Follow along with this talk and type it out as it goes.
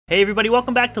Hey everybody,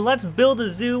 welcome back to Let's Build a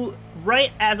Zoo.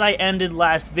 Right as I ended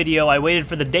last video, I waited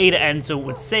for the day to end so it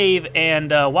would save, and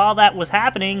while that was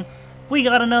happening, we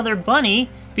got another bunny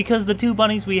because the two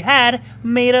bunnies we had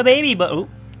made a baby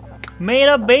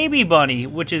bunny,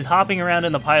 which is hopping around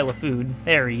in the pile of food.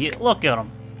 There he is. Look at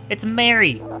him. It's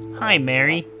Mary. Hi,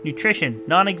 Mary. Nutrition,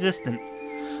 non-existent.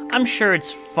 I'm sure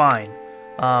it's fine.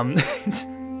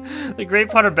 The great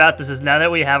part about this is now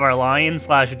that we have our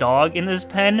lion/dog in this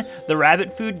pen, the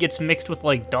rabbit food gets mixed with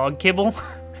like dog kibble.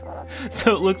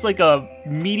 So it looks like a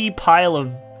meaty pile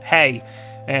of hay,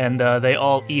 and they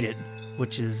all eat it,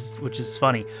 which is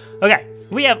funny. Okay,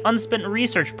 we have unspent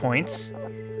research points.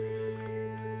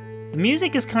 The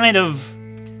music is kind of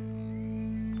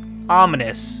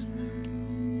ominous,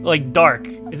 like dark.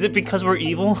 Is it because we're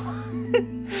evil?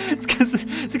 It's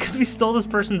because we stole this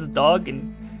person's dog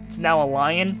and it's now a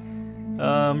lion.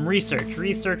 Research.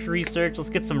 Let's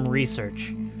get some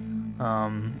research.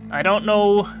 I don't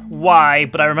know why,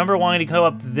 but I remember wanting to go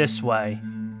up this way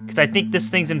because I think this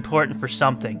thing's important for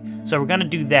something. So we're gonna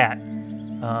do that.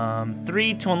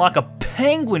 3 to unlock a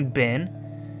penguin bin.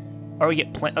 Or we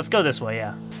get let's go this way,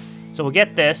 yeah. So we'll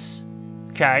get this.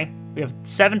 Okay. We have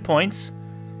 7 points.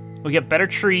 We'll get better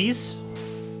trees.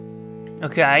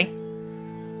 Okay.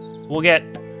 We'll get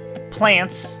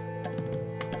plants.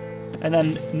 And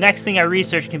then next thing I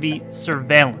researched can be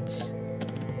surveillance.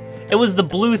 It was the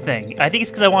blue thing. I think it's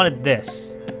because I wanted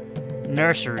this.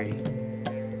 Nursery.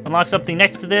 Unlock something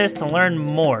next to this to learn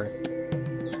more.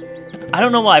 I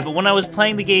don't know why, but when I was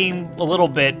playing the game a little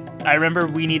bit, I remember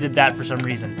we needed that for some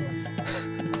reason.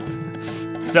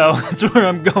 So that's where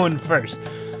I'm going first.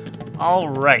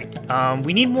 Alright,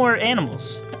 we need more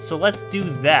animals. So let's do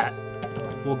that.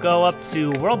 We'll go up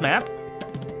to world map.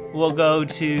 We'll go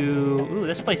to... Ooh,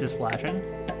 this place is flashing.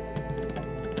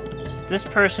 This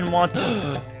person wants...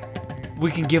 We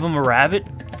can give him a rabbit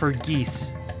for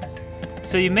geese.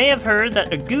 So you may have heard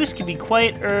that a goose can be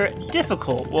quite,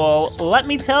 difficult. Well, let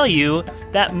me tell you,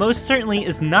 that most certainly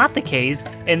is not the case,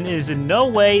 and is in no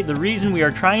way the reason we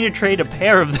are trying to trade a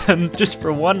pair of them just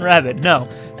for one rabbit. No,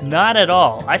 not at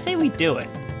all. I say we do it.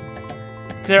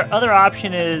 Because our other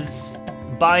option is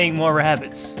buying more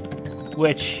rabbits,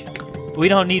 which... we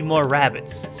don't need more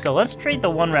rabbits. So let's trade the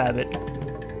one rabbit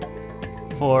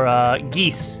for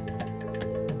geese.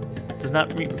 Does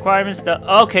not meet requirements.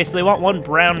 Okay, so they want one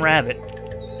brown rabbit.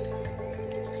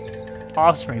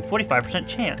 Offspring, 45%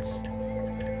 chance.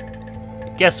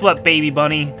 Guess what, baby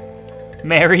bunny?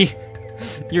 Mary.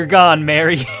 You're gone,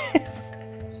 Mary.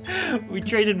 We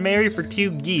traded Mary for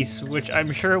 2 geese, which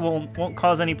I'm sure won't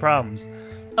cause any problems.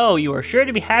 Oh, you are sure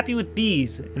to be happy with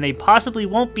these, and they possibly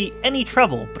won't be any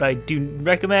trouble, but I do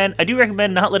recommend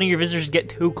not letting your visitors get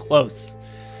too close.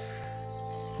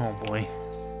 Oh boy.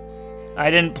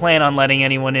 I didn't plan on letting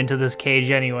anyone into this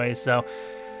cage anyway, so...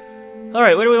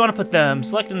 Alright, where do we want to put them?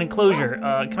 Select an enclosure.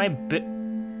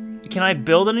 Can I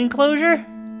build an enclosure?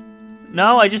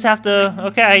 No, I just have to...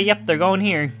 Okay, yep, they're going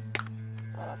here.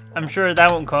 I'm sure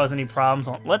that won't cause any problems.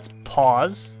 Let's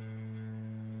pause.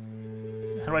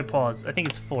 How do I pause? I think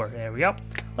it's 4. There we go.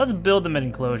 Let's build them an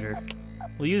enclosure.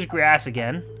 We'll use grass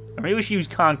again. Or maybe we should use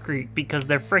concrete because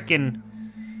they're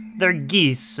they're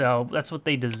geese, so that's what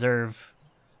they deserve.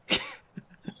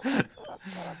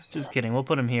 Just kidding. We'll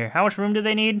put them here. How much room do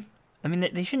they need? I mean,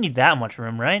 they shouldn't need that much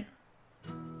room, right?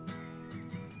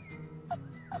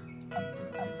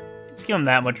 Let's give them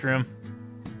that much room.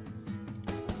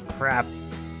 Crap.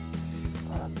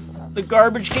 The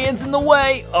garbage can's in the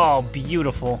way. Oh,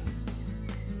 beautiful.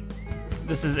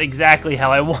 This is exactly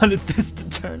how I wanted this to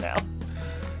turn out.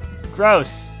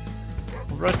 Gross.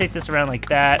 We'll rotate this around like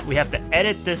that. We have to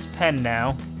edit this pen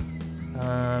now.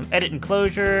 Edit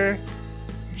enclosure.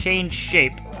 Change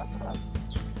shape.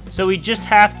 So we just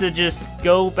have to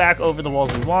go back over the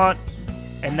walls we want.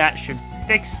 And that should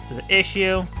fix the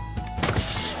issue.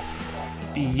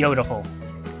 Beautiful.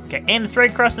 Okay, and it's right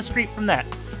across the street from that.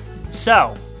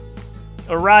 So,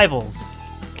 arrivals.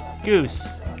 Goose.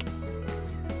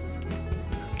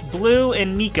 Blue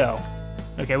and Nico.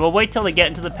 Okay, we'll wait till they get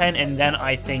into the pen, and then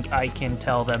I think I can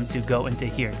tell them to go into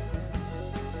here.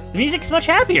 The music's much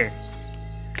happier.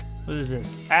 What is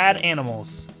this? Add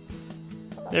animals.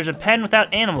 There's a pen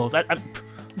without animals. I'm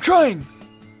trying!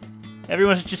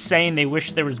 Everyone's just saying they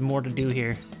wish there was more to do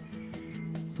here.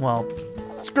 Well,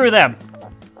 screw them.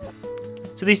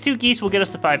 So these 2 geese will get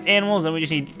us to 5 animals, and we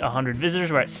just need 100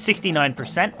 visitors. We're at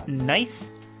 69%.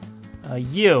 Nice.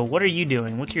 You, what are you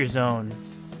doing? What's your zone?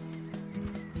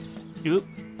 Oop.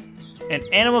 An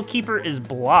animal keeper is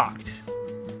blocked.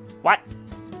 What?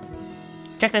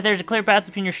 Check that there's a clear path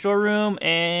between your storeroom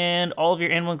and all of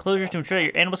your animal enclosures to ensure that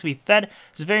your animals can be fed.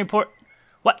 This is very important.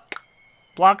 What?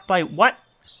 Blocked by what?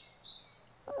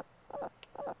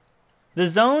 The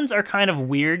zones are kind of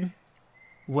weird,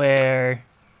 where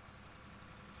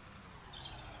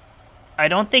I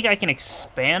don't think I can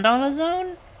expand on a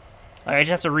zone. I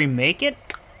just have to remake it.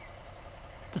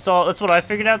 That's all. That's what I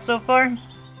figured out so far.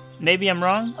 Maybe I'm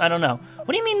wrong. I don't know. What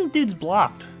do you mean, dude's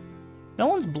blocked? No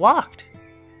one's blocked.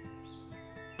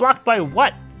 Blocked by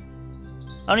what?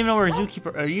 I don't even know where a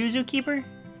zookeeper. Are you a zookeeper?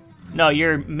 No,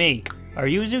 you're me. Are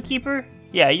you a zookeeper?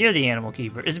 Yeah, you're the animal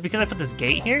keeper. Is it because I put this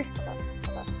gate here?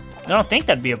 I don't think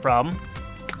that'd be a problem.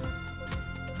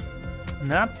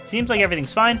 Nah, seems like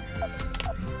everything's fine.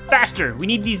 Faster! We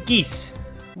need these geese.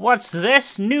 What's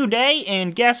this? New day,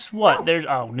 and guess what? There's,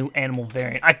 oh, new animal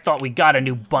variant. I thought we got a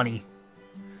new bunny.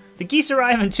 The geese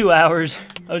arrive in 2 hours.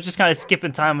 I was just kind of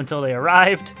skipping time until they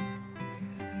arrived.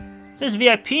 There's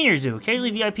VIP in your zoo.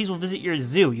 Occasionally VIPs will visit your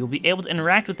zoo. You'll be able to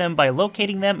interact with them by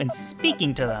locating them and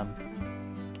speaking to them.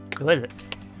 Who is it?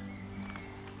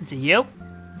 Is it you?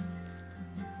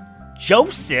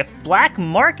 Joseph, black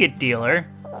market dealer?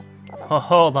 Oh,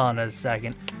 hold on a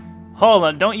second. Hold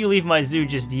on, don't you leave my zoo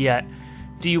just yet.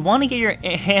 Do you want to get your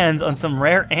hands on some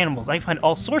rare animals? I find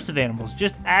all sorts of animals.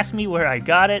 Just ask me where I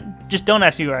got it. Just don't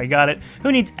ask me where I got it.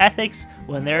 Who needs ethics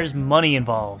when there's money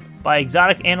involved? Buy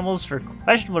exotic animals for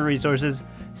questionable resources.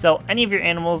 Sell any of your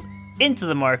animals into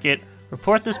the market.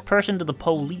 Report this person to the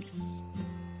police.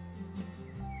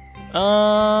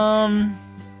 We're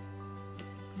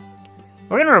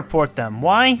gonna report them.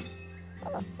 Why?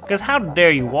 Because how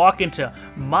dare you walk into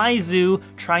my zoo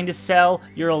trying to sell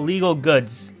your illegal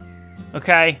goods?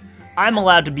 Okay? I'm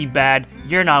allowed to be bad.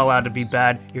 You're not allowed to be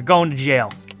bad. You're going to jail.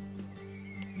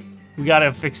 We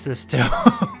gotta fix this too.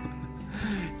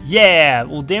 Yeah,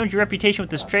 we'll damage your reputation with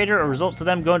this trader or result to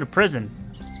them going to prison.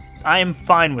 I am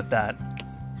fine with that.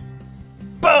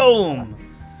 Boom!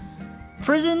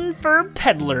 Prison for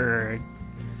peddler.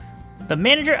 The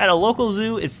manager at a local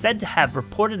zoo is said to have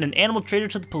reported an animal trader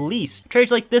to the police.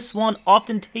 Traders like this one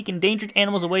often take endangered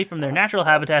animals away from their natural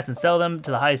habitats and sell them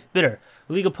to the highest bidder.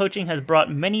 Illegal poaching has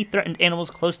brought many threatened animals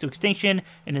close to extinction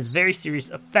and is a very serious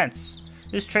offense.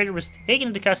 This trader was taken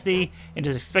into custody and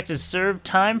is expected to serve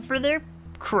time for their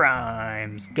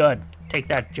crimes. Good. Take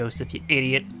that, Joseph, you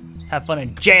idiot. Have fun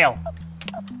in jail.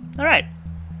 All right.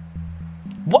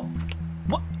 What?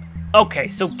 Okay,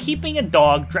 so keeping a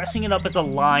dog, dressing it up as a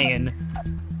lion,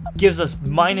 gives us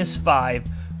 -5,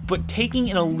 but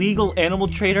taking an illegal animal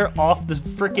trader off the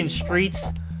frickin'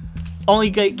 streets only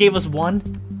gave us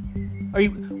 1? Are you,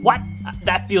 what?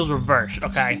 That feels reversed,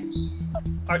 okay.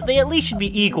 They at least should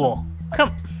be equal.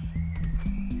 Come,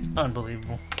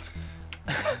 unbelievable.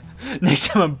 Next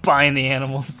time I'm buying the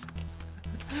animals.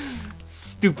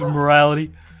 Stupid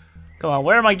morality. Come on,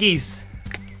 where are my geese?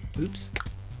 Oops.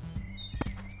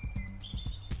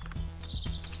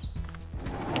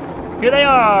 Here they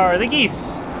are, the geese.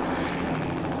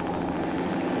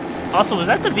 Also, was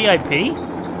that the VIP?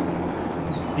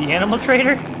 The animal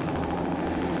trader?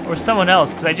 Or someone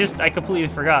else? Because I completely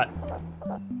forgot.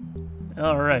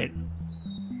 All right.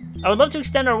 I would love to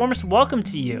extend our warmest welcome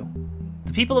to you.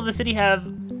 The people of the city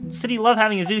love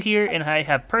having a zoo here, and I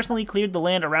have personally cleared the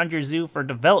land around your zoo for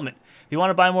development. If you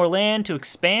want to buy more land to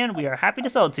expand, we are happy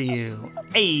to sell it to you.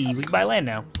 Hey, we can buy land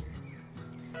now.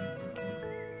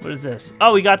 What is this?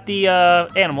 Oh, we got the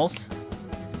animals.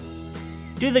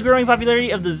 Due to the growing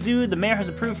popularity of the zoo, the mayor has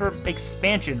approved for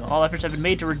expansion. All efforts have been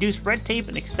made to reduce red tape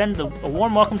and extend a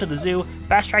warm welcome to the zoo,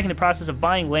 fast-tracking the process of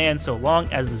buying land so long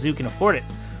as the zoo can afford it.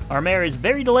 Our mayor is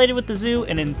very delighted with the zoo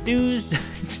and enthused,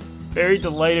 very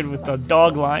delighted with the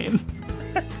dog lion.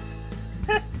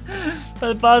 By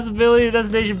the possibility the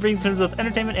destination brings terms with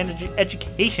entertainment and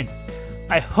education.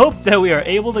 I hope that we are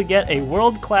able to get a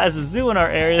world-class zoo in our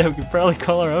area that we could probably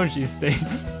call our own, she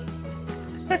states.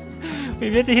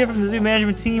 We've yet to hear from the zoo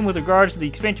management team with regards to the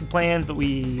expansion plans, but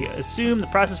we assume the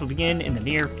process will begin in the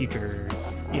near future.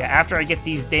 Yeah, after I get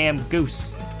these damn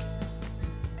gooses.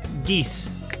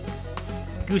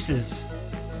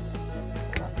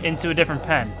 Into a different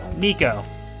pen. Nico.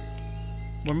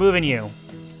 We're moving you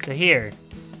to here.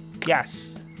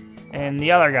 Yes. And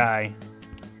the other guy.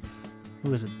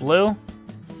 Who is it? Blue?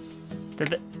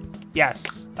 Yes.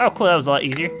 Oh, cool. That was a lot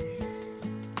easier.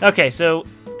 Okay, so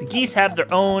the geese have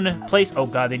their own place. Oh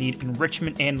god, they need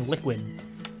enrichment and liquid.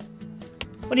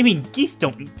 What do you mean geese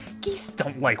don't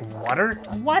like water?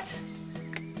 What?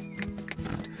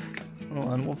 Hold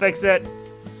on, we'll fix it.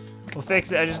 We'll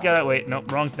fix it. I just gotta wait.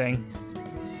 Nope, wrong thing.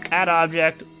 Add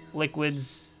object,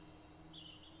 liquids.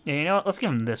 Yeah, you know what? Let's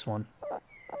give them this one.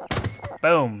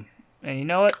 Boom. And you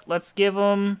know what? Let's give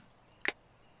them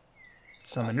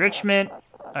some enrichment.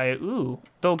 Ooh,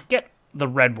 they'll get the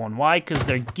red one. Why? Because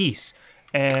they're geese.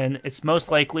 And it's most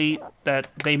likely that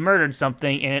they murdered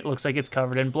something and it looks like it's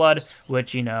covered in blood,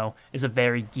 which, you know, is a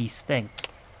very geese thing.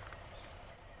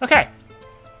 Okay.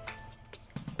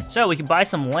 So we can buy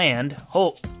some land.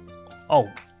 Oh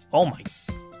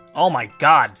my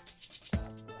God.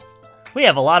 We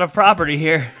have a lot of property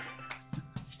here.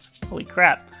 Holy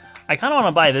crap. I kind of want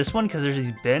to buy this one because there's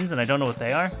these bins and I don't know what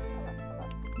they are.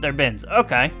 They're bins.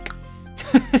 Okay.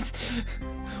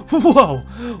 Whoa!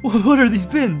 What are these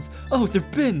bins? Oh, they're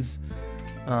bins.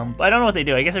 But I don't know what they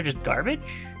do. I guess they're just garbage?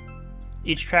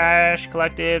 Each trash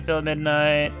collected, fill at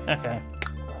midnight. Okay.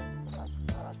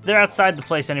 They're outside the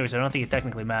place anyway, so I don't think it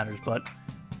technically matters, but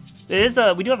it is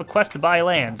we do have a quest to buy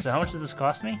land, so how much does this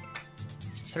cost me?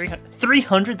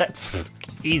 300? That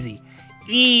easy.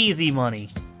 Easy money.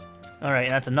 Alright,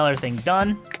 that's another thing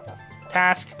done.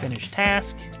 Task, finish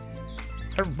task.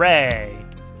 Hooray!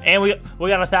 And we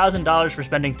got $1,000 for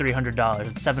spending $300.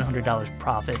 It's $700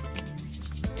 profit.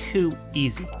 Too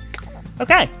easy.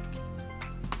 Okay.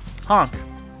 Honk.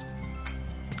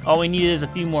 All we need is a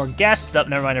few more guests. Oh,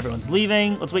 never mind, everyone's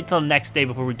leaving. Let's wait till the next day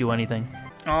before we do anything.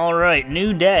 All right,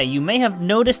 new day. You may have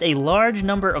noticed a large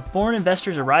number of foreign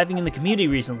investors arriving in the community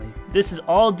recently. This is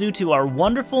all due to our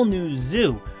wonderful new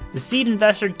zoo. The seed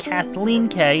investor Kathleen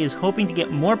K is hoping to get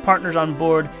more partners on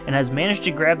board and has managed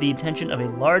to grab the attention of a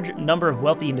large number of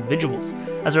wealthy individuals.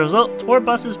 As a result, tour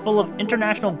buses full of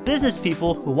international business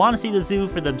people who want to see the zoo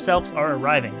for themselves are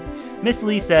arriving. Miss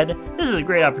Lee said, "This is a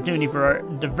great opportunity for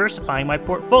diversifying my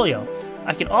portfolio.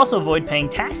 I can also avoid paying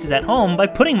taxes at home by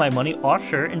putting my money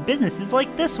offshore in businesses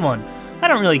like this one. I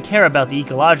don't really care about the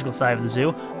ecological side of the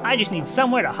zoo. I just need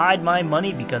somewhere to hide my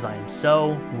money because I am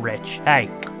so rich." Hey,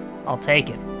 I'll take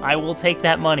it. I will take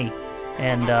that money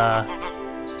and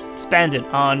spend it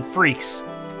on freaks.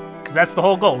 Because that's the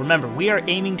whole goal. Remember, we are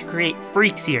aiming to create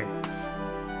freaks here.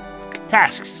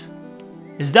 Tasks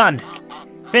is done.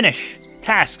 Finish.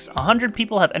 Tasks. 100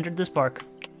 people have entered this park.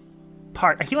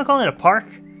 I keep on calling it a park.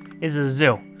 It's a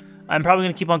zoo. I'm probably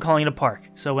going to keep on calling it a park.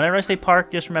 So whenever I say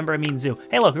park, just remember I mean zoo.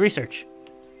 Hey, look, research.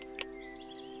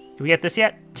 Can we get this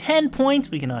yet? 10 points?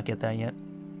 We cannot get that yet.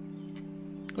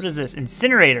 What is this?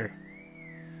 Incinerator.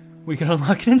 We can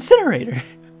unlock an incinerator.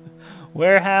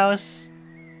 Warehouse.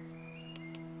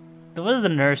 What is the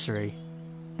nursery?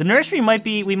 The nursery might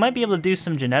be, we might be able to do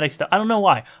some genetic stuff. I don't know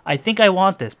why. I think I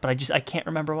want this, but I can't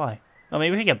remember why. Oh,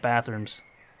 maybe we can get bathrooms.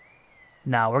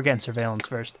 Nah, we're getting surveillance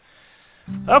first.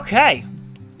 Okay.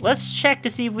 Let's check to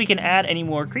see if we can add any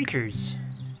more creatures.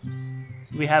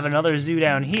 We have another zoo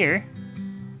down here.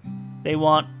 They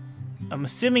want, I'm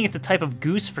assuming it's a type of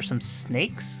goose for some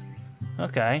snakes.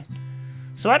 Okay.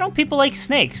 So why don't people like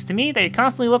snakes? To me, they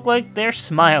constantly look like they're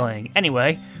smiling.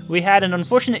 Anyway, we had an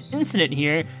unfortunate incident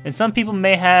here, and some people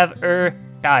may have,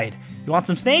 died. You want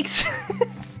some snakes?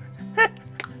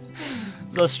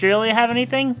 Does Australia have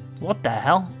anything? What the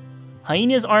hell?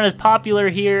 Hyenas aren't as popular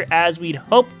here as we'd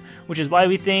hoped, which is why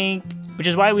we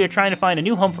are trying to find a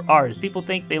new home for ours. People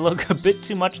think they look a bit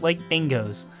too much like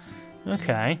dingoes.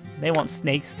 Okay, they want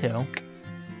snakes too.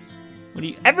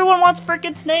 Everyone wants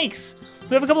frickin' snakes!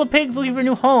 We have a couple of pigs looking for a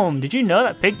new home. Did you know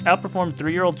that pigs outperform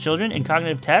 3-year-old children in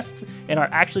cognitive tests and are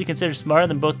actually considered smarter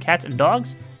than both cats and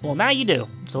dogs? Well, now you do,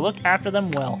 so look after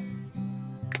them well.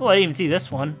 Oh, I didn't even see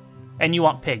this one. And you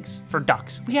want pigs for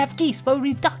ducks. We have geese, but we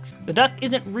need ducks. The duck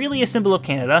isn't really a symbol of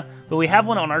Canada, but we have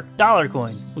one on our dollar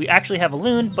coin. We actually have a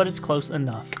loon, but it's close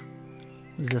enough.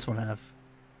 What does this one have?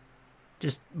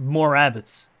 Just more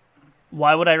rabbits.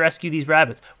 Why would I rescue these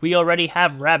rabbits? We already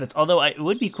have rabbits, although it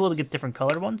would be cool to get different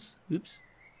colored ones. Oops.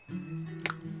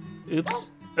 Oops.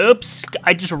 Oops!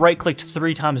 I just right-clicked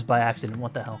 3 times by accident.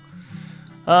 What the hell?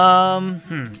 I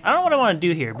don't know what I want to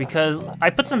do here, because I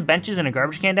put some benches in a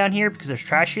garbage can down here because there's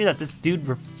trash here that this dude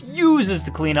refuses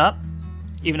to clean up,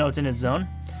 even though it's in his zone.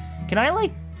 Can I,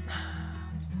 like...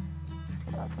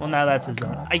 Well, now that's his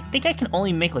zone. I think I can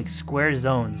only make, like, square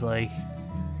zones, like...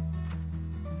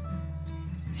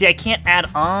 See, I can't add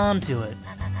on to it.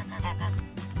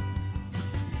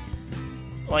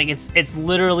 Like, it's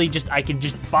literally just, I can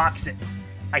just box it.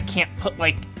 I can't put,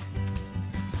 like...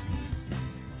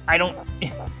 I don't...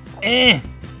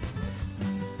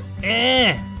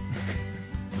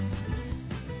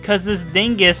 Because this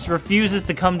dingus refuses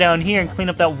to come down here and clean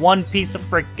up that one piece of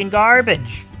frickin'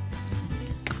 garbage.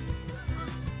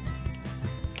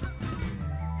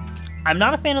 I'm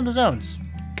not a fan of the zones.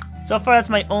 So far, that's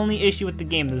my only issue with the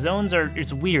game. The zones are,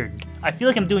 it's weird. I feel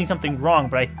like I'm doing something wrong,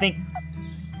 but I think,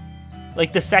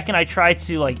 like, the second I try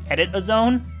to, like, edit a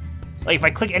zone, like, if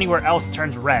I click anywhere else, it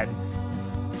turns red.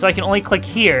 So I can only click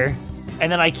here, and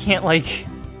then I can't, like,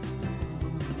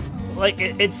 like,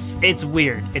 it's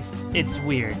weird. It's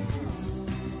weird.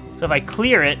 So if I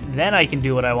clear it, then I can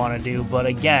do what I want to do. But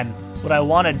again, what I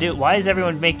want to do... Why is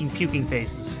everyone making puking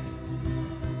faces?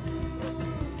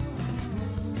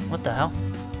 What the hell?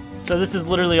 So this is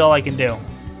literally all I can do.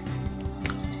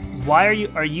 Why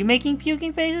are you making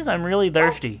puking faces? I'm really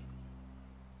thirsty.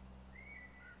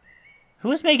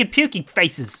 Who is making puking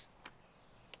faces?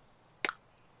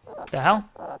 The hell?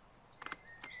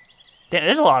 Damn,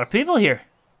 there's a lot of people here.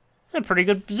 It's a pretty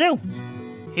good zoo.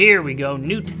 Here we go,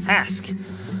 new task.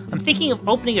 I'm thinking of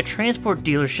opening a transport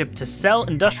dealership to sell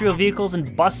industrial vehicles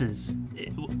and buses.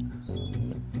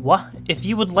 What? If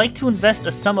you would like to invest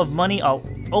a sum of money, I'll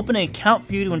open an account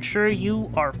for you to ensure you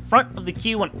are front of the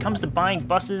queue when it comes to buying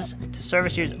buses to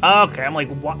service yours. Okay, I'm like,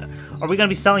 what? Are we gonna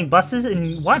be selling buses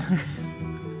and what?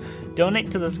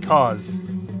 Donate to this cause.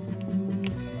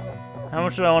 How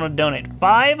much do I want to donate?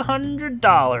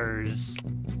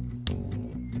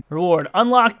 $500. Reward,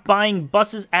 unlocked buying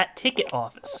buses at ticket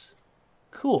office.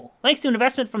 Cool. Thanks to an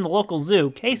investment from the local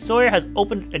zoo, Kay Sawyer has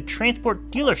opened a transport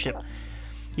dealership.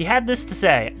 He had this to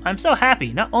say, I'm so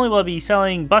happy. Not only will I be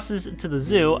selling buses to the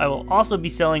zoo, I will also be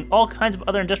selling all kinds of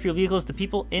other industrial vehicles to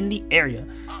people in the area.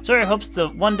 Sawyer hopes to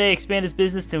one day expand his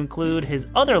business to include his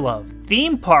other love,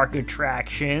 theme park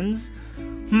attractions.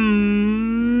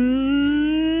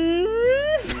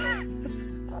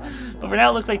 But for now,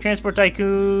 it looks like transport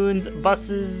tycoons,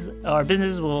 buses, or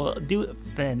businesses will do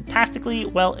fantastically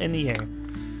well in the air.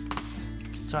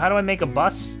 So how do I make a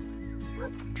bus?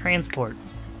 Transport.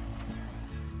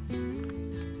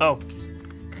 Oh,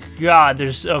 God,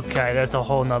 okay, that's a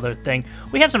whole nother thing.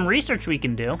 We have some research we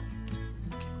can do.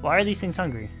 Why are these things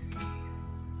hungry?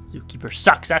 Zookeeper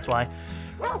sucks, that's why.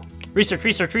 Research,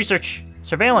 research, research.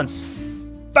 Surveillance.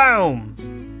 Boom.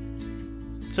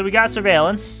 So we got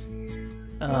surveillance.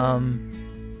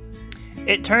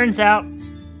 It turns out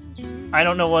I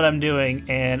don't know what I'm doing,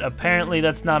 and apparently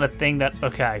that's not a thing that...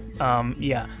 Okay,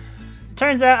 yeah.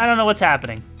 Turns out I don't know what's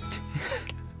happening.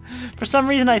 For some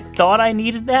reason I thought I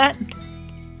needed that,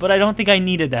 but I don't think I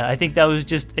needed that. I think that was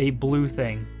just a blue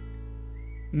thing.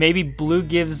 Maybe blue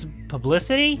gives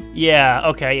publicity? Yeah,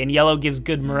 okay, and yellow gives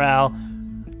good morale.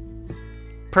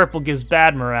 Purple gives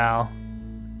bad morale.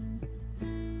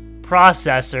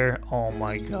 Processor. Oh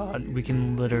my god, we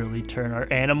can literally turn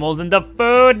our animals into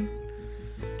food!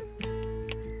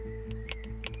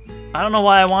 I don't know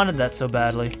why I wanted that so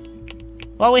badly.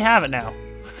 Well, we have it now.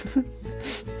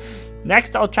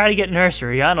 Next, I'll try to get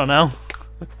nursery. I don't know.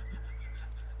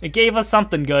 It gave us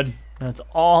something good. That's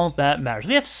all that matters.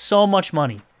 We have so much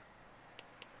money.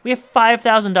 We have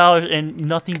 $5,000 and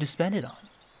nothing to spend it on.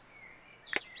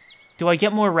 Do I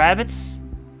get more rabbits?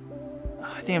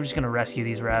 I think I'm just going to rescue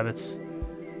these rabbits.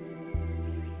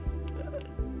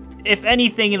 If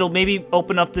anything, it'll maybe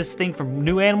open up this thing for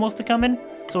new animals to come in.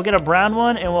 So we'll get a brown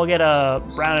one and we'll get a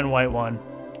brown and white one.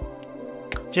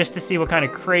 Just to see what kind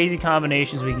of crazy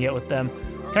combinations we can get with them.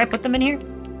 Can I put them in here?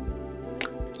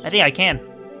 I think I can.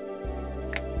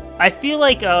 I feel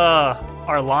like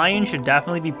our lion should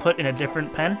definitely be put in a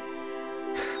different pen.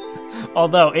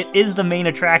 Although it is the main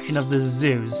attraction of the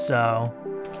zoo, so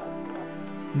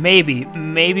maybe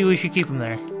we should keep him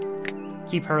there.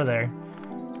 Keep her there.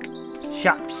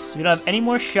 Shops. We don't have any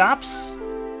more shops.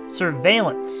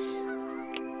 Surveillance.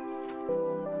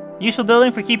 Useful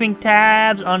building for keeping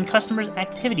tabs on customers'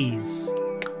 activities.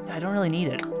 I don't really need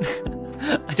it.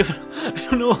 I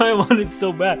don't know why I want it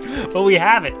so bad, but we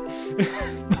have it.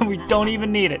 But we don't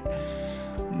even need it.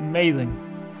 Amazing.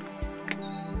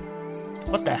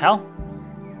 What the hell?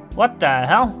 What the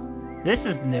hell? This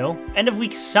is new. End of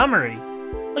week summary.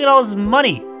 Look at all this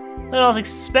money. Look at all this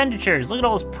expenditures. Look at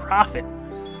all this profit.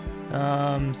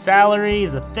 Salary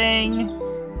is a thing.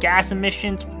 Gas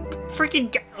emissions.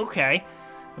 Freaking okay.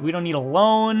 We don't need a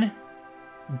loan.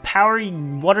 Power,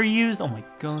 water used. Oh my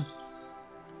god.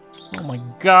 Oh my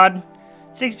god.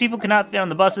 6 people could not fit on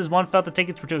the buses. 1 felt the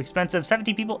tickets were too expensive.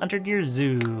 17 people entered your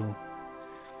zoo.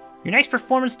 Your next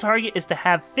performance target is to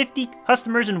have 50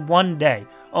 customers in 1 day.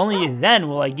 Only then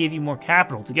will I give you more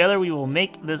capital. Together we will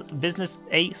make this business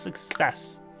a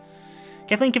success.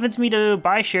 Kathleen convinced me to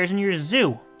buy shares in your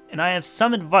zoo. And I have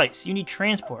some advice. You need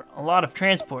transport. A lot of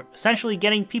transport. Essentially,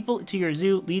 getting people to your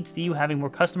zoo leads to you having more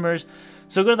customers.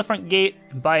 So go to the front gate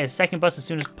and buy a second bus as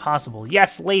soon as possible.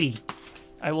 Yes, lady.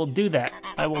 I will do that.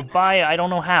 I will buy, I don't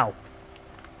know how.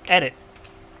 Edit.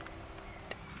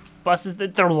 Buses,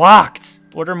 they're locked.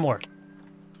 Order more.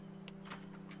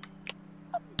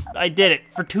 I did it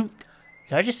for Did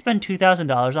I just spend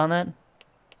 $2,000 on that?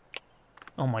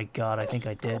 Oh my god, I think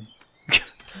I did.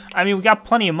 I mean, we got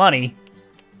plenty of money.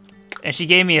 And she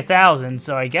gave me 1,000,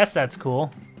 so I guess that's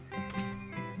cool.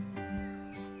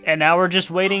 And now we're just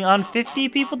waiting on 50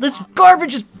 people? This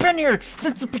garbage has been here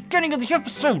since the beginning of the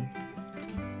episode!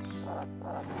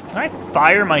 Can I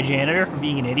fire my janitor for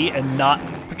being an idiot and not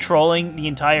patrolling the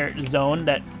entire zone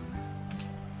that...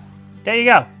 There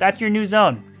you go. That's your new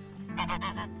zone.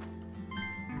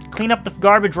 Clean up the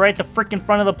garbage right at the frickin'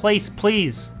 front of the place,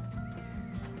 please.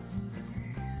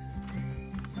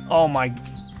 Oh my...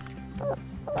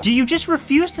 Do you just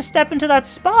refuse to step into that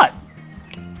spot?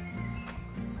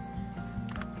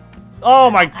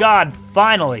 Oh my god,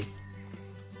 finally.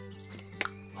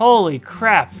 Holy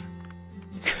crap.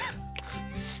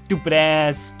 Stupid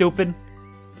ass, stupid.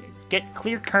 Get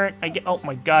clear current. Oh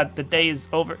my god, the day is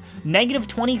over.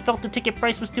 -20 felt the ticket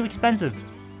price was too expensive.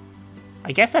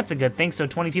 I guess that's a good thing, so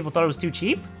 20 people thought it was too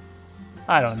cheap?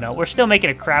 I don't know. We're still making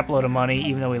a crap load of money,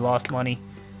 even though we lost money.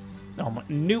 Oh my,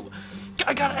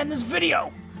 I gotta end this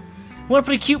video! We wanna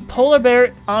put a cute polar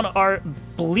bear on our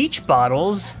bleach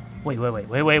bottles. Wait.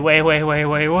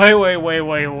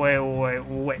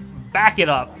 Back it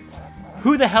up.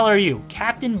 Who the hell are you?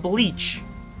 Captain Bleach.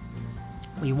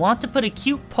 We want to put a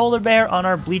cute polar bear on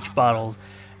our bleach bottles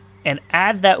and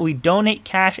add that we donate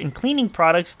cash and cleaning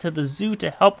products to the zoo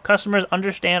to help customers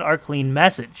understand our clean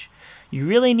message. You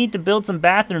really need to build some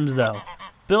bathrooms though.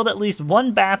 Build at least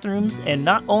 1 bathrooms, and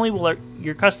not only will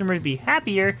your customers be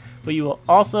happier, but we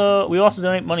also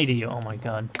donate money to you. Oh my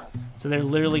god. So they're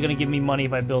literally gonna give me money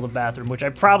if I build a bathroom, which I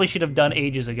probably should have done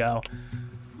ages ago.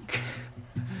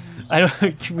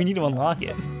 We need to unlock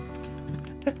it.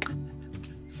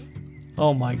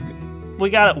 Oh my god. We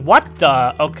got it. What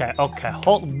the? Okay.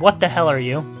 What the hell are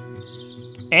you?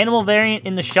 Animal variant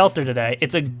in the shelter today.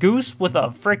 It's a goose with a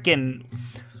frickin'...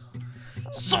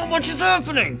 So much is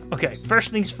happening! Okay,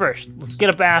 first things first. Let's get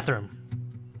a bathroom.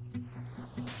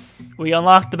 We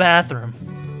unlocked the bathroom.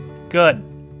 Good.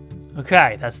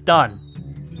 Okay, that's done.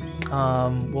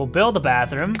 We'll build a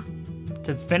bathroom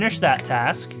to finish that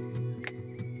task.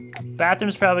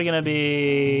 Bathroom's probably gonna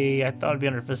be... I thought it'd be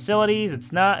under facilities.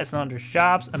 It's not. It's not under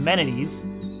shops. Amenities.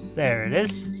 There it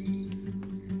is.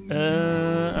 I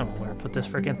don't know where to put this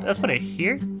frickin'... Let's put it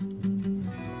here.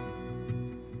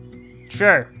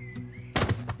 Sure.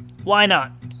 Why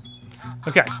not?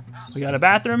 Okay, we got a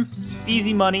bathroom.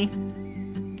 Easy money.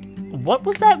 What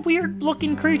was that weird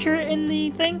looking creature in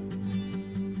the thing?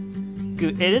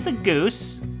 It is a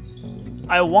goose.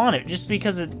 I want it just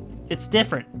because it's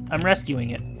different. I'm rescuing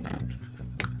it.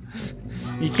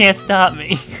 You can't stop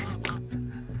me.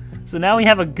 So now we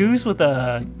have a goose with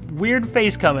a weird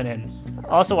face coming in.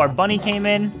 Also, our bunny came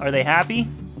in. Are they happy?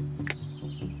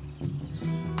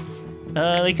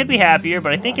 They could be happier,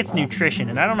 but I think it's nutrition,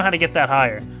 and I don't know how to get that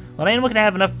higher. Well, an animal can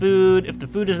have enough food. If the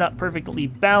food is not perfectly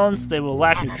balanced, they will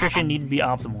lack nutrition, need to be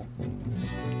optimal.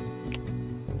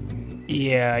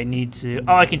 Yeah, I need to...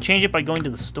 Oh, I can change it by going to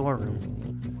the storeroom.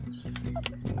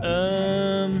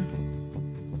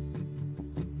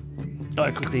 Oh,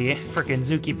 I clicked the frickin'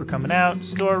 zookeeper coming out.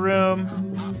 Storeroom.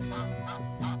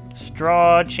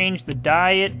 Straw, change the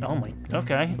diet. Oh my...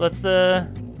 Okay, let's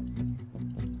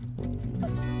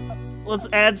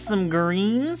add some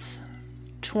greens.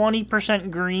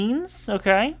 20% greens,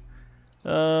 okay.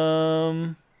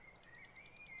 10%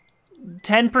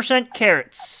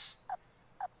 carrots.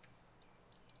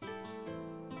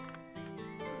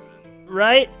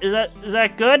 Right? Is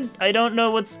that good? I don't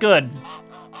know what's good.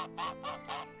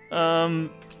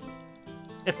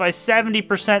 If I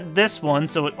 70% this one,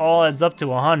 so it all adds up to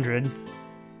 100.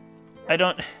 I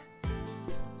don't...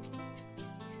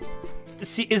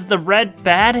 See, is the red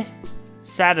bad?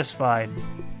 Satisfied.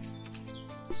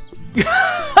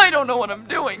 I don't know what I'm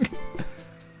doing.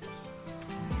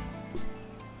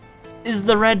 Is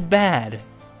the red bad?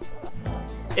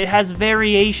 It has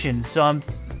variation, so I'm...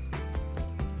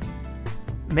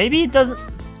 Maybe it doesn't...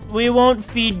 We won't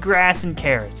feed grass and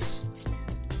carrots.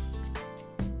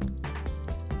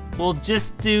 We'll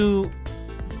just do...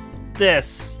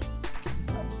 this.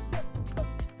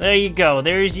 There you go.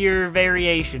 There's your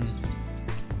variation.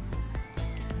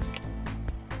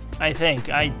 I think.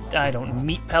 I don't...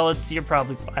 Meat pellets, you're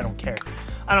probably... I don't care.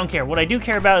 I don't care. What I do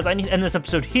care about is I need to end this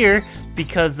episode here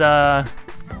because,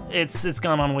 it's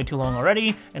gone on way too long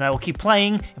already, and I will keep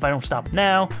playing if I don't stop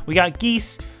now. We got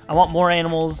geese. I want more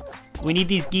animals. We need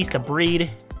these geese to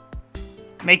breed.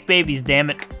 Make babies,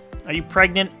 damn it. Are you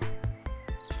pregnant?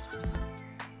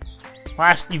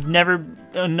 You've never...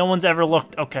 no one's ever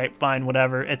looked... Okay, fine,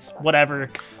 whatever. It's whatever.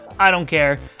 I don't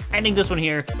care. Ending this one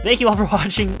here. Thank you all for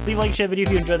watching. Leave a like, share the video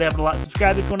if you enjoyed. They have a lot.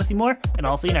 Subscribe if you want to see more, and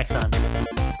I'll see you next time.